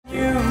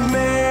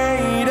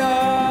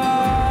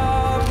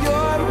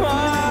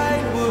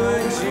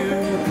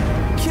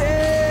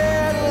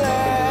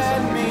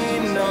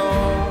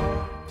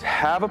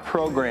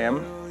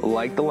program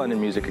like the London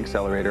Music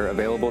Accelerator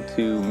available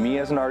to me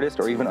as an artist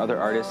or even other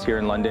artists here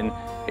in London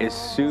is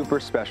super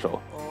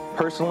special.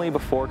 Personally,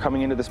 before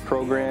coming into this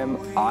program,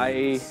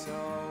 I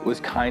was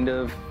kind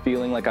of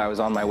feeling like I was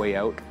on my way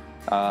out.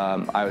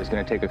 I was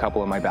going to take a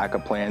couple of my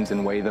backup plans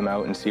and weigh them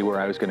out and see where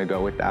I was going to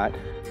go with that.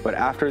 But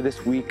after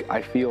this week,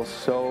 I feel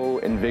so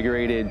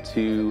invigorated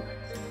to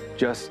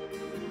just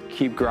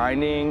keep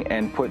grinding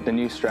and put the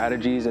new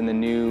strategies and the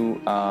new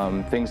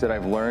things that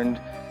I've learned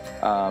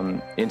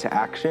into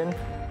action.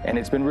 And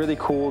it's been really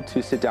cool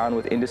to sit down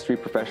with industry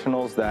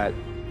professionals that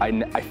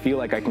I feel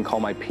like I can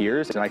call my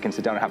peers and I can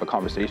sit down and have a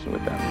conversation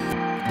with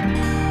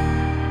them.